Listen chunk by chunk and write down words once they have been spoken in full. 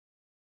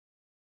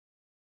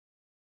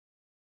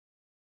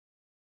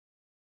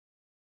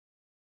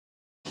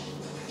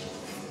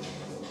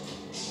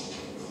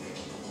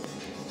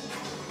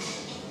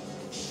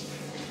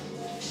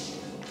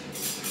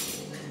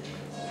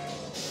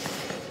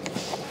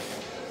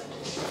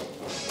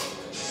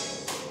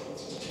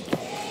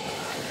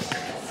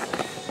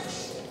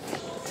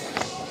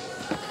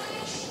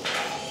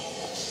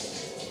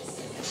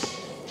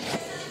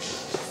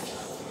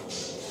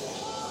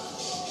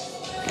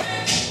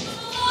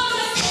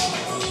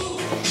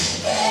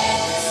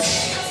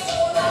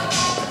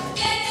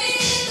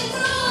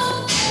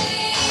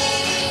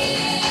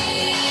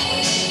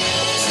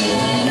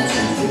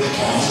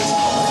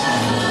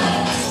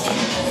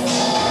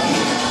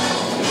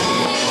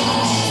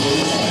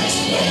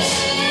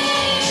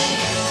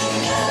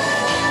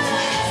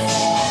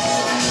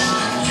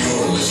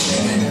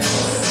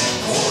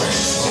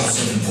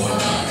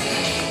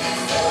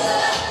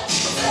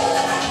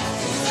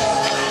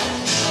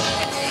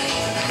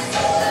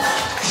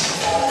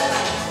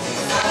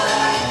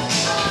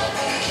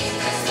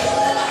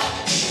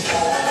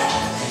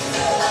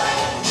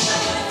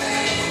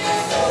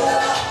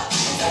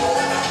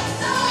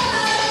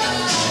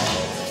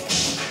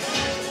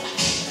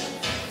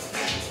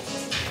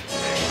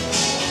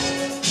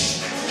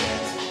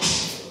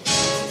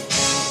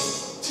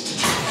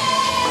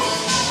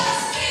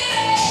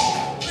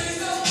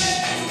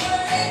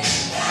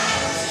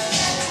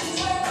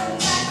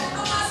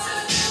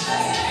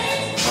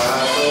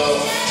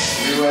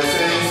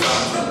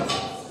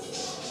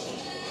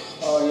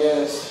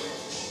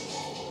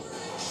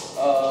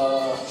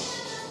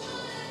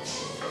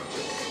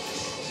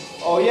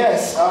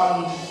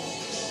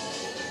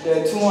the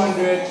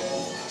 200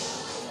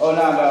 or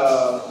not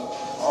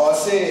or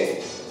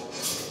say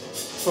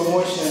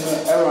promotion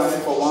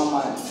running for 1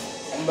 month,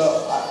 but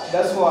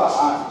that's why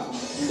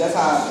that's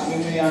how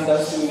maybe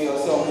understood it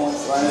also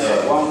almost running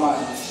for 1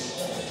 month.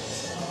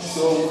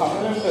 So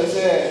coming per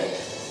se,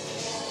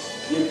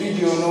 your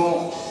video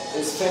no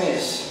is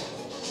finished.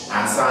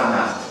 And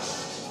Sana,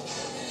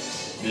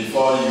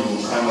 before you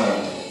come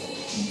and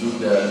do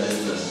the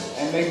listen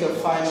and make the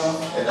final.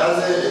 It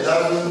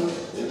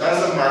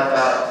doesn't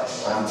matter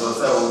until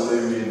say we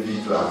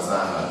video and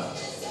Sana.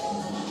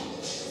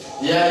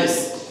 Yes,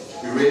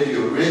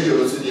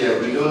 radio so there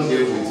we don't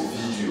deal with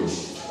video.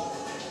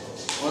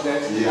 Okay.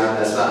 You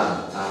understand?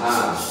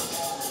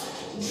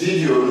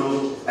 Video no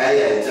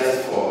just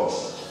for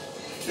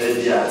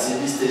maybe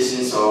TV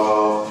stations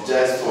or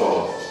just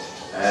for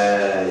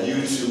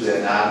YouTube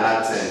and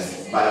other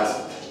things, but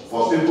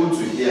for people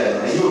to hear,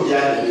 and you'll be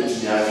able to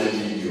hear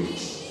video.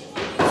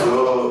 So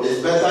it's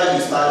better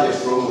you start the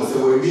promo. So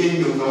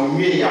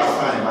we are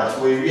fine, but it's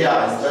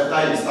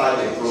better you start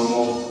the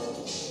promo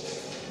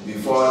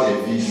before the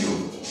video.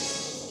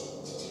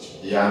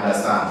 You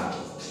understand?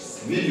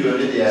 Video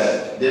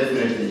there,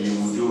 definitely you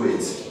will do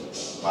it,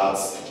 but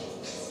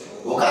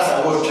because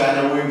I will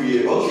channel will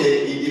be okay.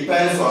 It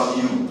depends on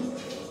you.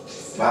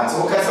 But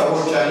because I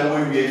will channel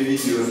will be a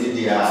video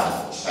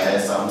there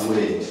some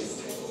way.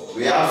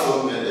 We have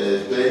some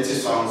plenty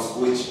songs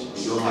which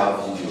we don't have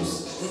videos,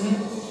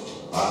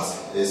 but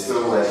it's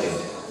still working.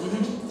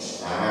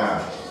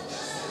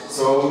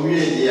 So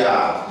really,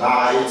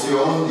 it's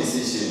your own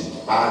decision.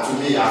 But to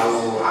me, I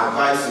will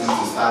advise you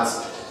to start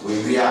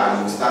with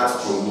and you start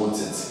promote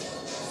it.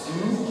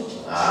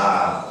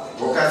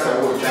 Because I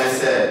will try to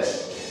say,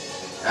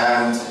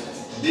 and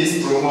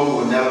this promo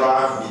will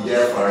never be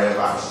there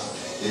forever.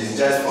 It's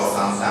just for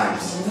some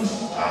times.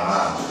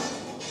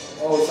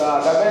 Oh, so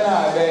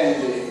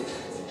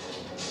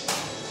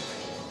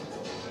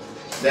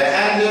the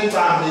ending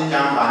time in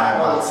by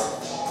what?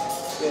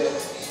 Yeah.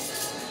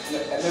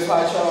 Let me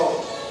patch out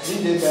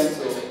DJ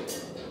Bentil.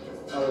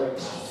 Alright.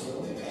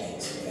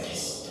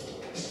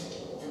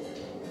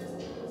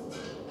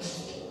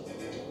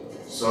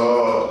 So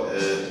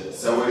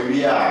where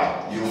we are,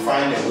 you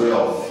find a way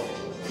of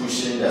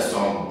pushing the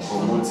song,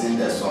 promoting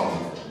the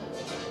song.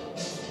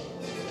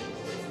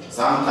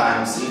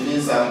 Sometimes,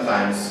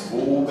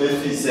 who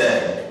Kofi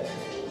said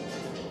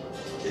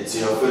it's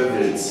your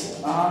favorite,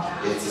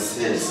 it is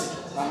his.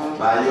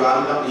 But you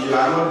are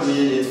not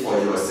doing it for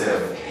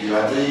yourself. You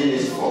are doing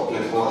it for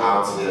people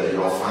out there,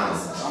 your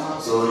fans.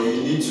 So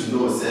you need to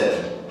know that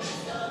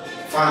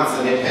fans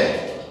in the pay,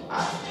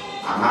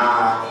 and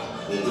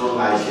they don't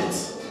like it.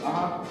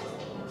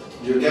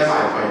 You get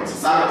my point.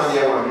 Somebody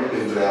want to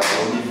do the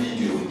only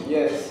video.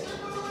 Yes.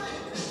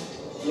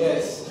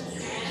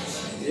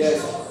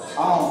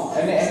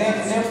 And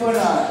then for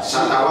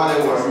Shantawane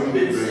was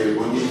doing the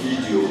only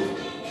video.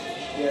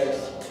 Yes.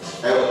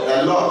 A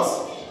lot.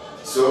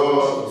 So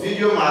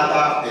video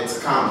matter, it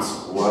counts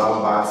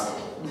well, but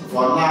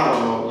for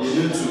now, you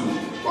need to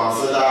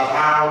consider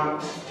how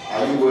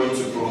are you going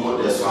to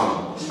promote the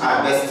song.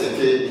 I best take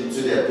it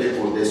into the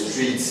people, the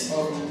streets. I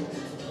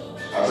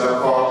will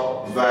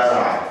call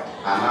viral,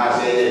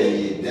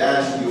 and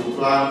then you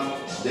plan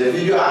the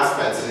video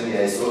aspect in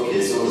here is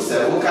okay. So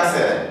say who can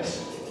say,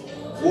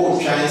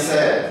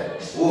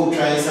 who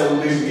try and say we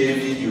make a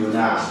video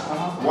now.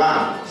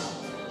 One.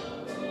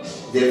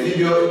 The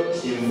video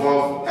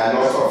involves a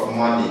lot of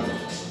money,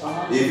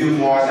 even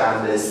more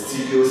than the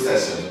studio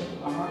session.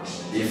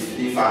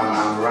 If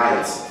I'm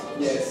right.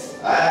 Yes.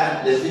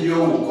 The video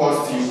will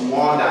cost you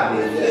more than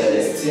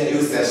the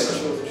studio session.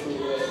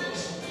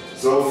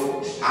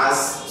 So as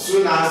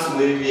soon as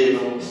we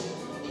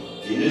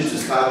you need to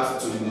start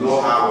to know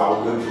how I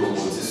will promote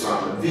this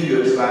one.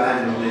 Video is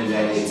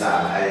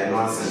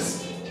nonsense.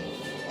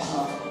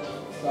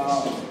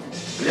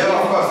 Yeah,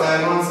 of course,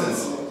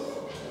 nonsense.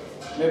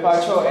 And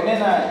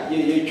then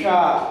you try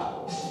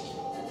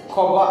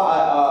cover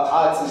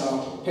art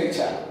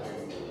picture.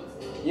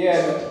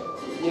 Yeah,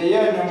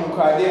 no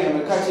cry there, no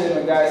catching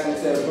the guys and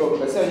said, bro,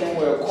 but saying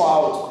you were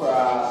quiet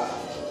cry.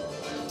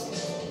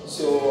 So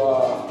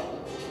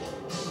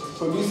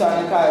producer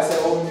and car said,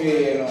 oh,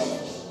 you know,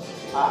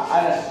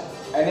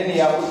 and then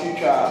you have to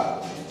try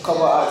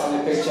cover art in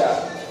the picture.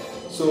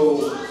 So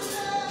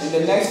in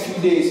the next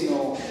few days,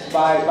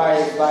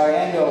 by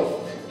end of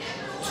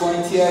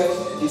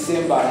 20th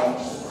December.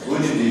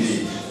 What did you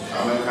do?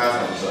 I'm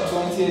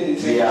 20th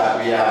December.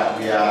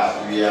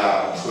 We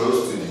are close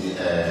to the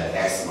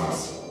Xmas.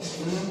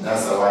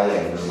 That's why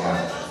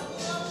everyone.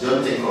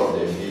 Don't think of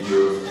the video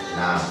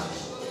now.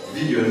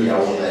 Video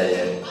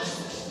here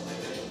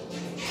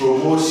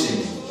promotion.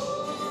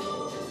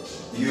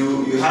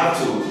 You have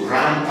to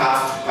run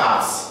pass to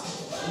pass.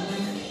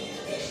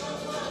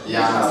 You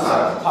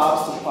understand? Pass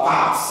to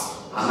pass.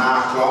 And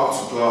now club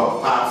to club,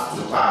 pass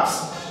to pass.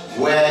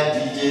 Where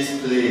DJs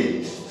play.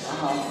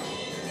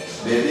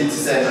 Maybe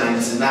it's a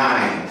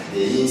 99,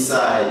 the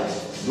inside.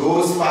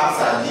 Those parts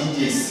are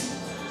DJs.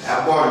 A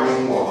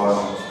boring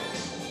one.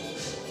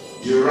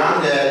 You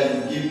run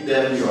there, you give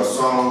them your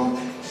song.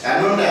 I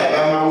know that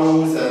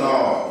Bama and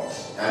all.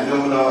 I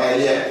know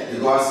earlier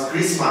because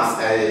Christmas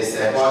is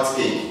a hot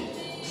cake.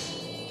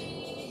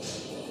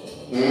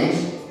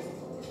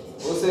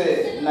 What's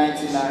it?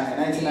 99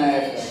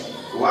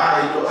 FM. Why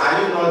are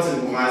you not in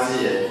Kumasi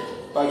yet?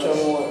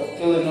 Pachomo,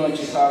 Illinois,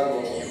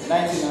 Chicago.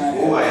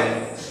 99. Why?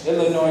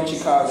 Illinois,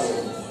 Chicago.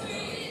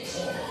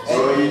 So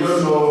you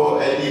don't know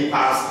any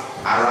parts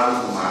around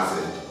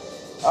Kumasi?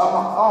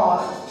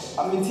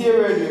 I'm in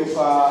tier radio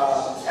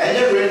for.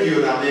 Any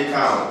radio that may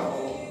come?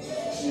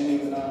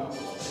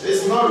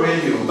 It's not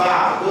radio,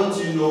 bar. Don't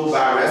you know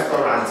bar,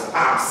 restaurants,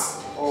 pubs?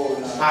 Oh,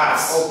 no.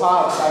 Pubs. Oh,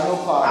 pubs. I know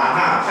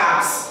pubs.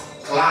 Pubs.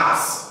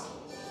 Clubs.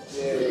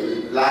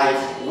 Yeah. Like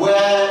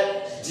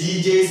where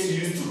DJs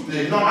used to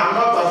play. No, I'm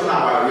not talking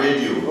about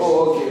radio.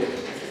 Oh, okay.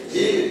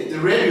 The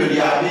radio,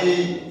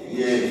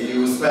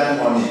 you spend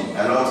money, a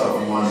lot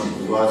of money,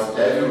 because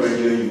every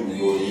radio you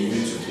go, you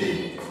need to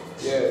pay.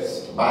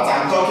 Yes. But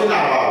I'm talking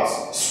about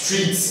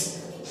streets.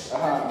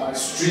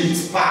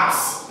 Streets,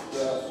 pubs.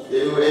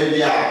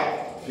 Yeah.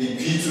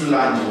 P2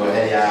 land were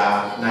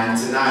here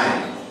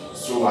 99.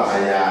 So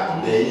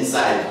the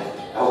inside.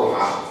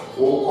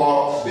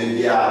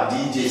 Baby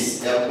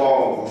DJs,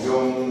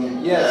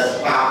 young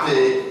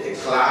papi,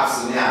 claps,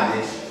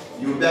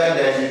 you beg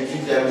them, you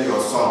give them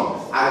your song.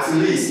 At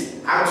least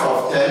out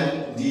of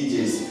 10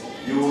 DJs,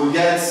 you will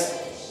get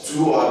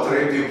 2 or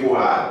 3 people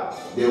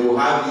they will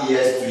have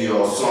ears to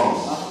your song.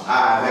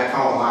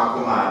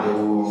 They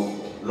will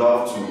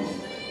love to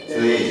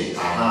play.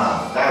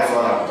 That's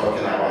what I'm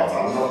talking about.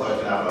 I'm not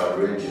talking about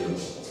radio.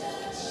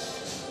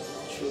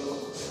 True.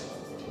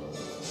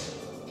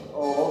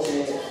 Oh,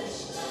 okay.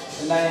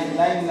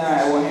 99,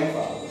 I want him.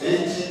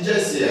 It's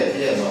just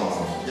here, no.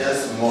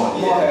 Just more.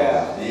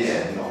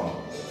 Yeah, no.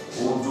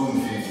 We'll do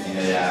 50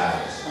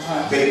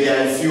 Baby, I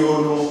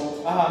feel no.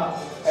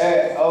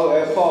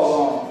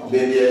 Paul.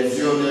 Baby, I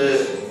feel no.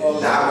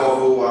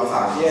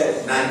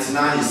 Yes.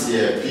 99 is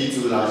here.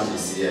 P2 land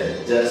is here.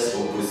 Just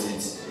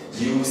opposite.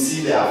 You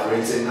see they are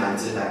operating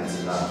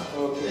 1999.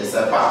 Okay. It's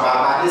a papa.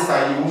 At this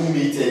time you won't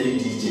meet any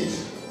DJ.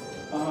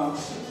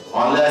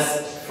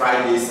 Unless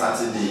Friday,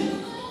 Saturday,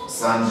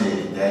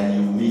 Sunday, then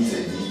you meet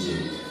a DJ.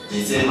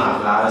 The same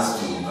applies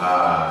to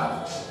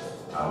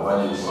what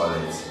do you call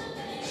it?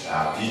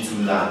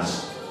 P2 Lounge.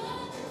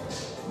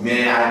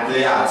 May I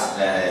play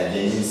at the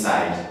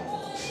inside?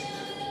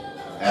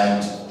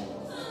 And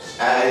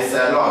it's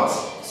a lot.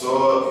 So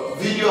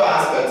video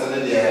aspect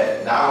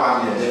there, that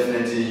one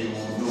definitely you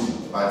will do.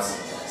 But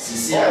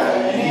see,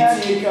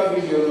 any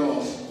video no.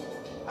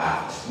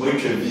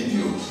 Make a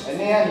video.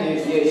 Any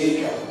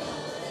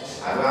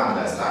I don't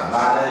understand.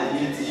 But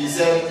he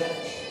said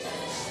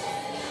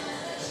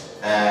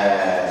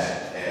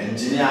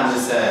engineer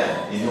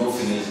said he no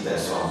finish the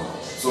song.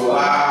 So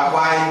how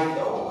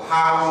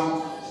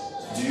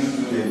do you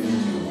do the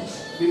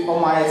video?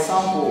 On my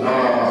sample.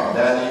 No.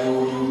 Then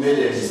you made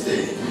a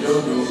mistake. We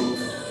don't do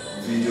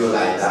video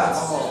like that.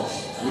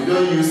 We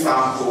don't use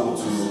sample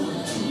to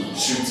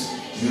shoot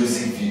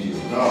music video.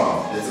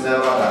 No, it's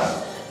never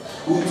done.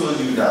 Who told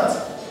you that?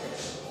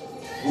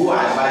 Who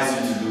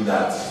advised you to do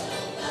that?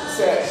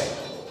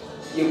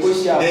 The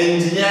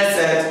engineer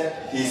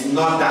said he's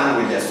not done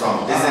with the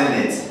song, isn't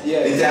it?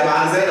 Yes. It's a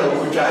man said a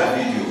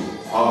video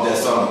of the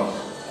song.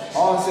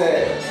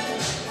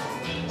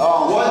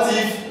 What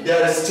if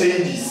there is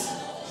changes?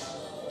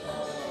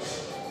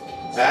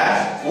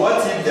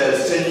 What if there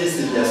is changes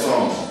in the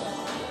song?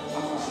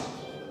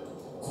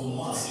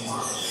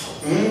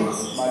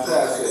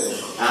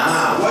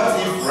 What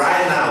if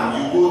right now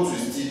you go to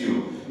studio,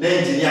 the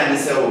engineer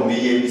say will be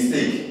a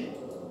mistake?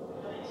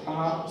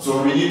 So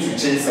we need to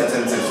change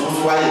certain things. So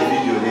why a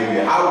video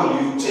anyway? How will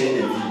you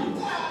change the video?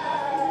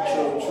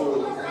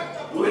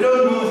 True. We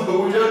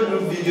don't do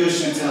video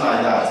shooting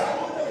like that.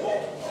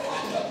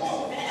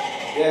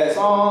 Yes,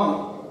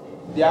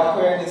 the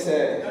aquarium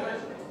said,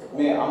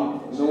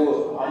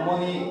 I'm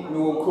only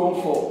chrome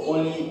for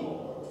only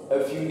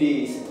a few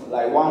days,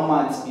 like 1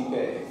 month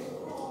prepare.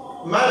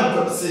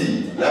 Man,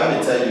 see, let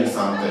me tell you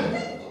something.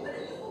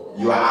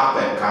 You are up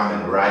and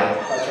coming, right?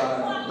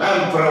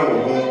 Man,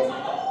 pray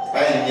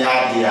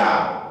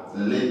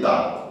and later.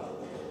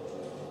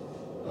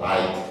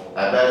 Like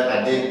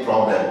I did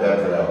problem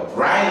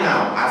right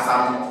now, as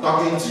I'm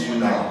talking to you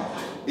now,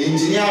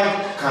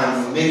 engineer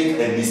can make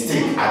a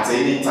mistake at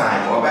any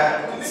time. Or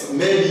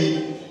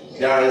maybe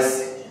there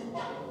is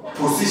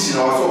position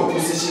also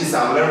positions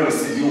I'm learning to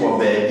see you or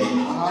baby.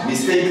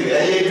 Mistake.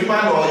 Hey, you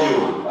man or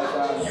you?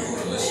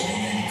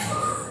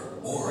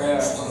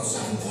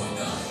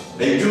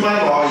 The human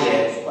or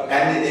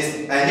and it's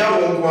and you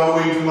won't go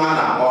away human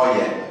or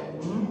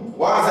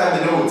once I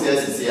didn't know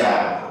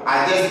I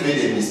just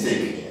made a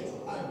mistake.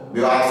 We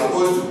are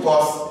supposed to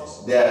pause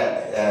the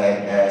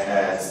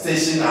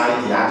station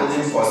ID. I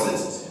didn't pause it.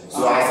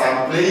 So as I'm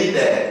playing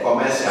the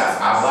commercials,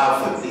 I'm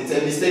baffled. It's a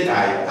mistake I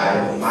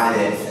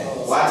made.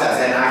 What I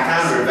said, I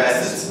can't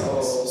reverse it.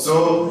 So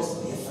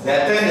the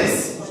thing is,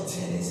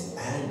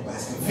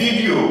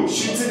 video,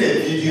 shooting a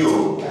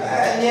video,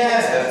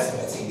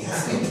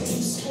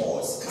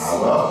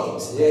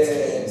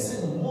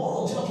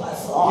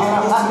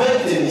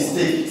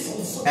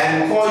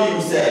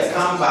 say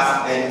come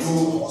back and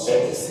do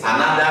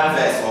another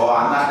verse or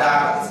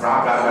another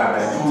blah blah blah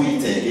and do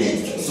it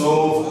again. So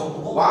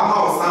one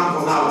more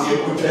sample now we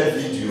put a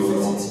video.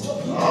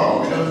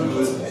 No, we don't do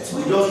it.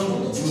 We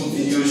don't do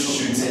video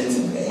shooting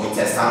with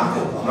a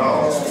sample. No.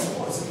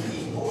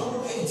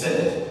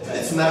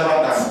 It's never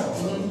done.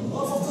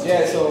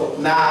 Yeah, so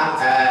now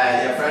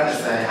your friend is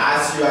saying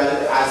as you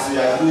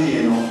are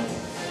doing,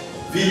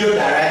 video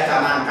director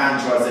and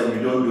can't say we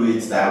don't do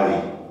it that way.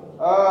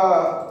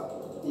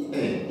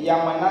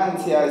 Yeah, my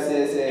auntie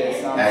says a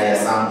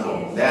sample.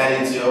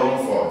 Then it's your own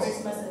fault.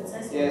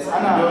 Yes,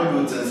 and I don't do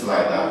things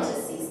like that.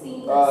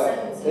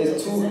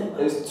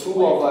 There's two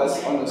of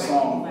us on the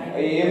song.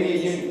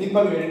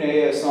 Nipa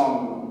me a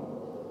song.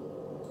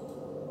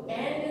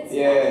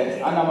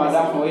 Yeah, and I'm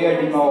madam for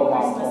here Ble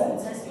My Bu.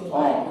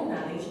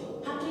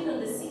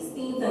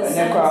 And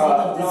then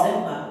crowd the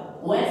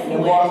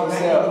boss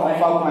say on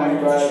fuck my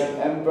bride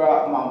and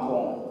brought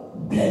Mampon.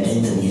 Blending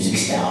the music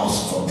styles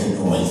from the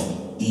north,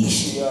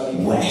 east,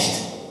 west,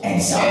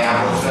 and south. You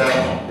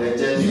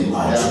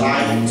are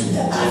tuned to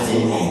the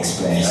Afro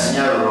Express. And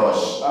you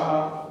rush.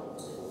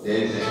 They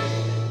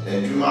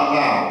do my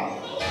now.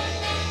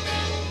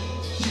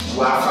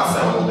 What fast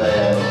over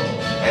there?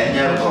 And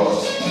you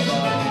rush.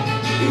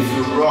 If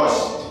you rush,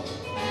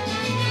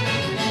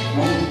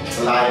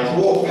 like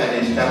walk and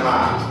in the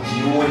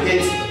you will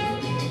hit,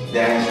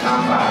 then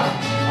come back.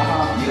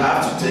 You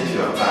have to take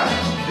your time.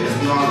 There's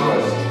no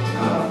rush.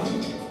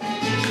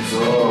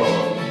 So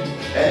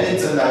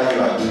anything that you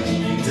are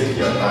doing, you take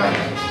your time.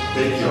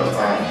 Take your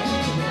time.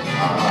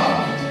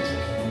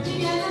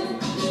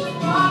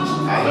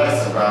 I like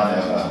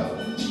Savannah.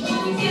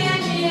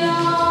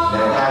 The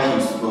guy you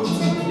spoke to.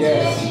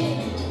 Yes.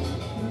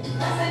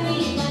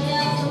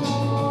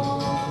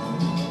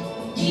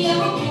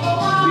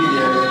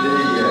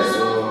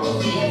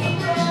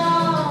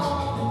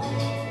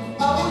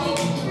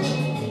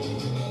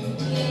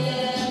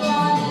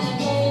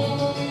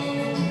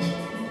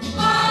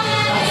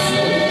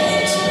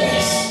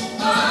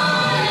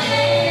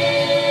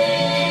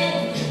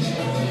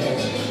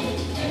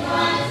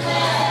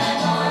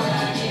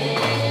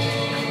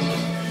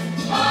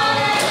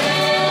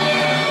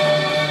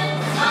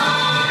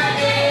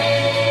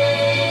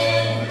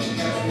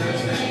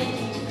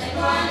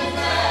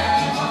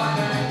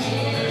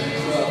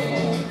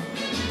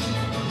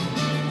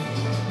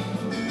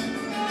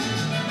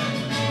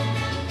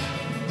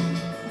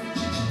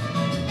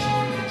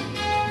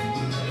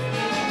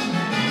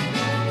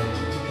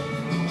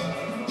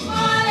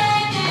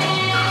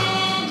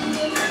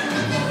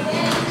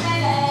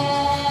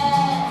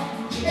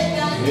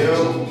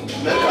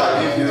 Let I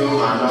give you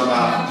my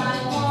number.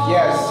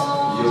 Yes.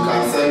 You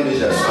can send me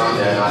the song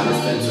and I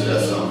listen to the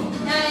song.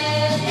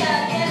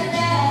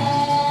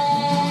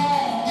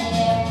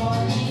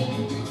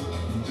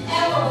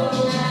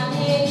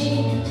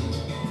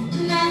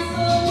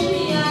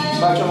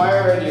 But on my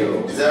radio.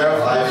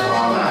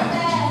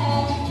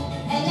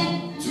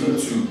 0549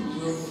 22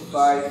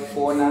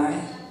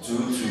 549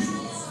 22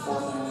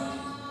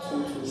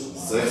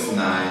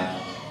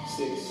 69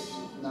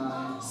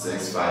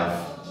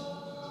 65.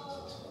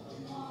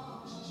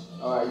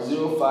 Alright,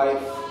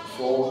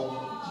 054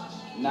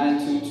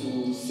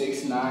 922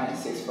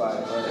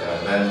 6965.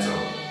 Yeah, Bentil.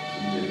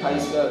 How you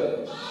spell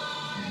it?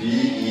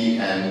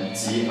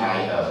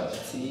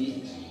 Bentil.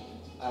 Til.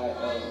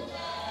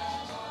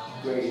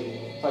 Great.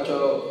 What's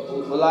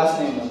your last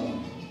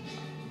name?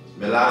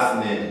 My last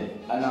name.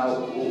 And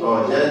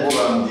just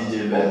one DJ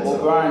Bentil.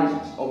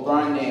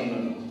 O'Brien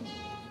name.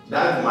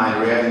 That's my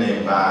real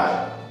name,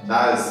 but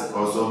that is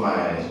also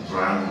my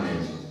brand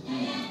name.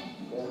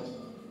 Okay.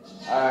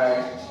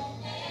 Alright.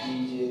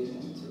 DJ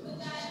Bentil.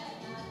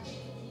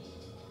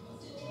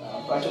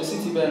 But your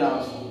city band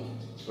now free.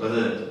 What's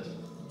it?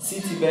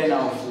 City band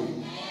now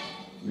free.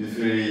 Be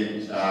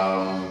free,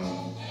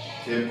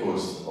 Cape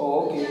Coast.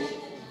 Oh, okay.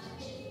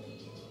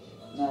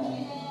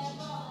 Nice.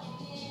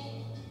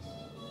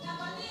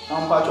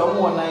 Patch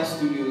more 9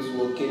 studios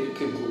will Cape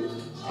Coast.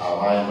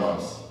 Why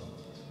not?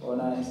 Oh,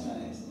 nice.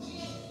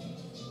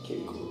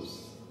 Cape Coast.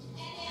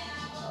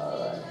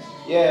 Alright.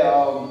 Yeah,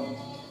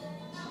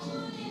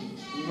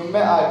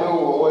 remember I do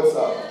what's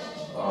up.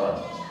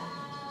 Alright.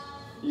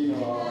 You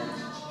know,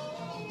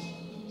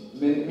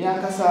 me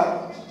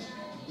akasa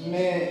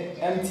me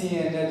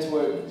MTN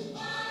network.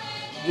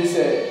 This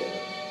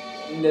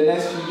in the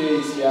next few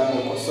days,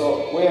 yeah,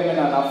 so where am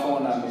I on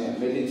phone? I mean,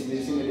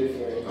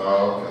 different.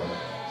 Oh, okay.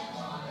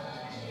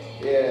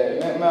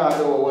 Yeah, me I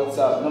do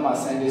WhatsApp. No, I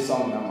send this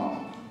song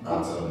now.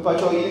 But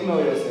your email,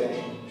 you're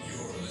saying?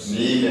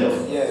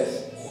 Email. Yes.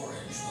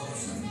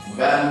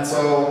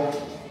 Bentil.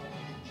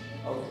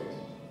 Okay.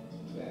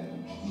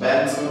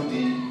 Bentil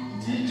DJ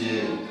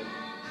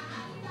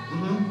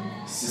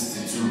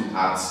 62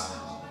 at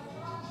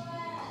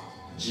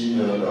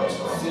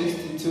gmail.com.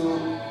 62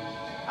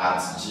 at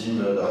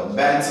gmail.com.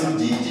 Bentil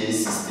DJ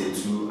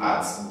 62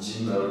 at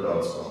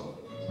gmail.com.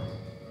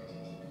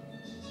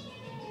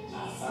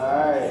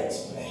 Alright.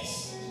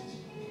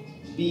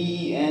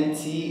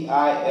 BNTIL.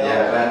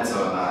 Yeah,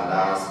 Bentil. Now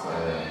that's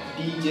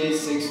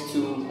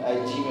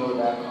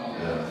DJ62@gmail.com.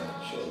 yeah.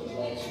 Sure,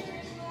 got you.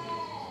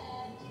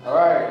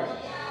 Alright.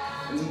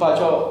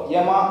 Mpacho,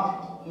 yama,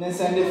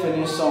 send the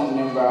finished song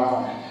number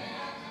one.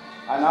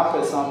 And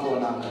after sample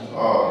now.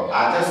 Oh,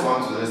 I just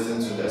want to listen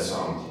to the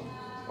song.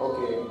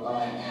 Okay.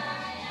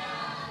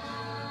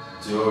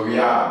 So we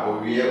are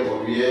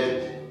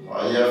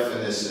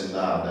finishing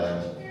that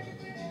then.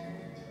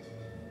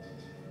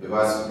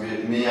 Because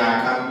me, I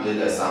can't play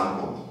the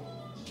sample.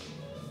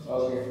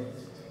 Okay.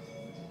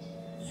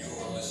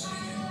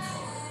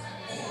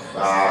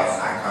 But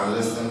I can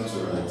listen to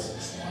it.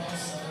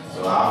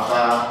 So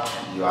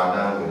after you are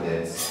done with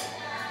it,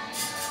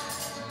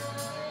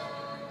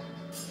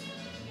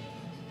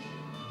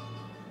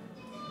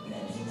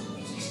 blending the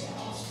music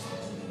styles from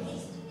the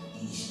north,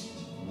 east,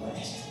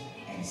 west,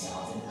 and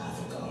southern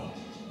Africa.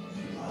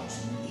 You are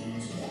tuned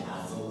into the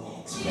Afro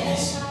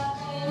Express.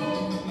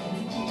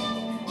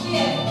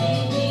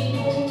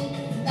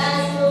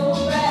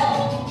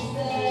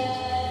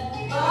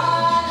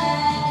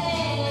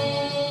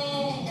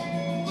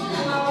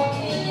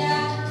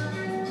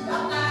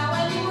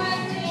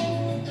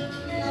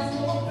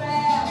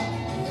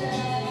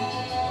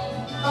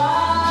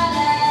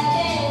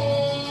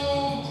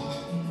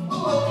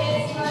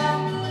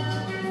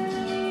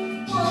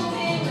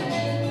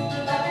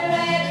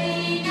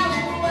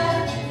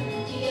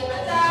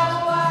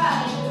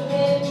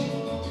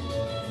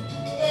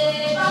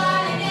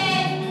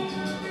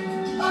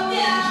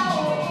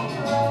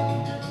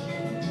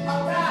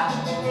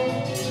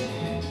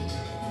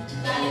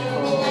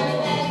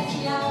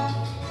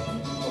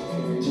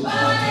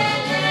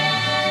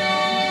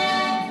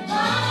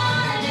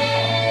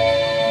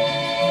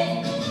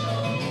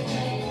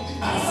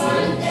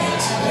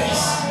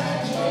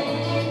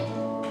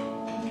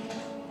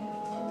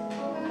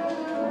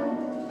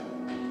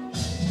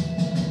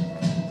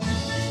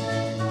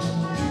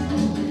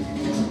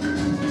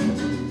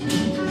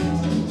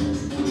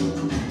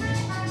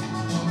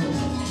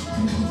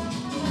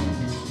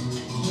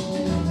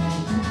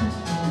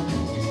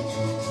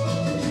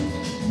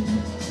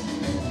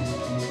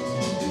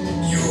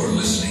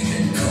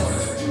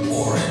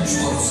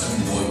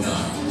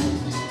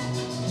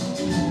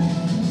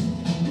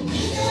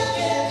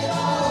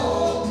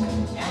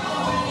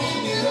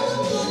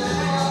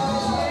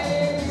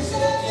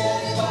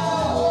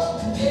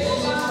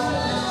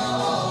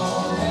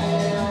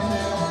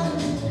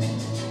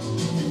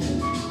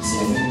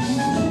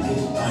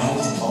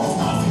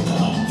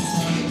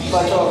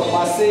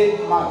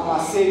 But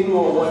my say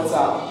no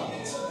WhatsApp.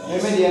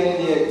 Maybe the end of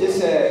the day, just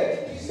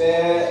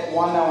bear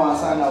 1 hour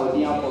and I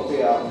will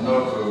prepare.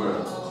 no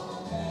problem.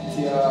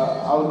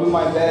 Yeah, I'll do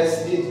my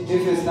best.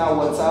 If it's not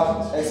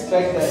WhatsApp,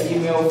 expect an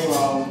email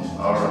from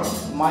Alright.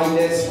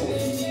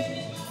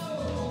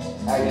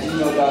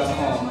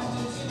 Midas@gmail.com.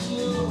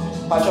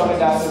 Patroni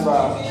Dasibra,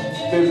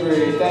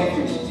 February, thank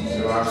you.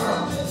 You're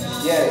welcome.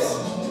 Yes.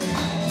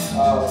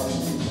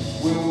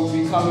 We will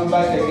be coming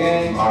back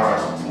again.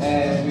 Alright.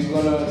 And we're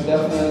gonna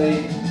definitely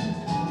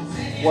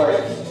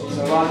work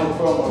around the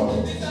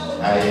promo.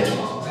 Yeah.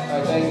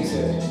 Thank you,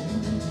 sir.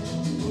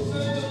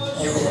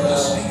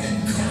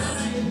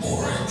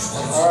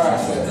 Alright,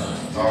 sir.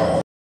 Alright.